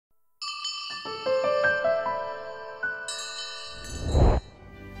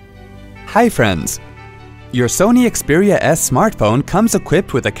Hi friends! Your Sony Xperia S smartphone comes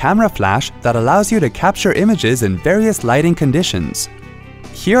equipped with a camera flash that allows you to capture images in various lighting conditions.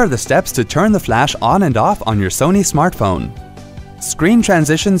 Here are the steps to turn the flash on and off on your Sony smartphone. Screen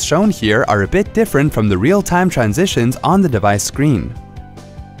transitions shown here are a bit different from the real-time transitions on the device screen.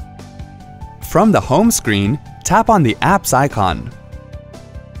 From the home screen, tap on the Apps icon.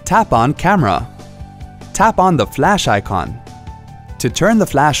 Tap on Camera. Tap on the flash icon. To turn the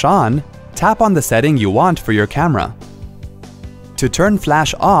flash on, tap on the setting you want for your camera. To turn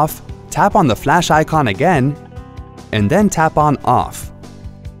flash off, tap on the flash icon again, and then tap on Off.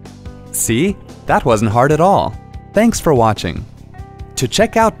 See? That wasn't hard at all. Thanks for watching. To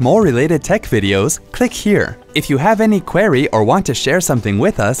check out more related tech videos, click here. If you have any query or want to share something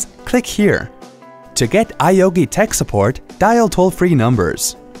with us, click here. To get iYogi tech support, dial toll-free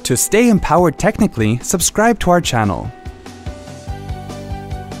numbers. To stay empowered technically, subscribe to our channel.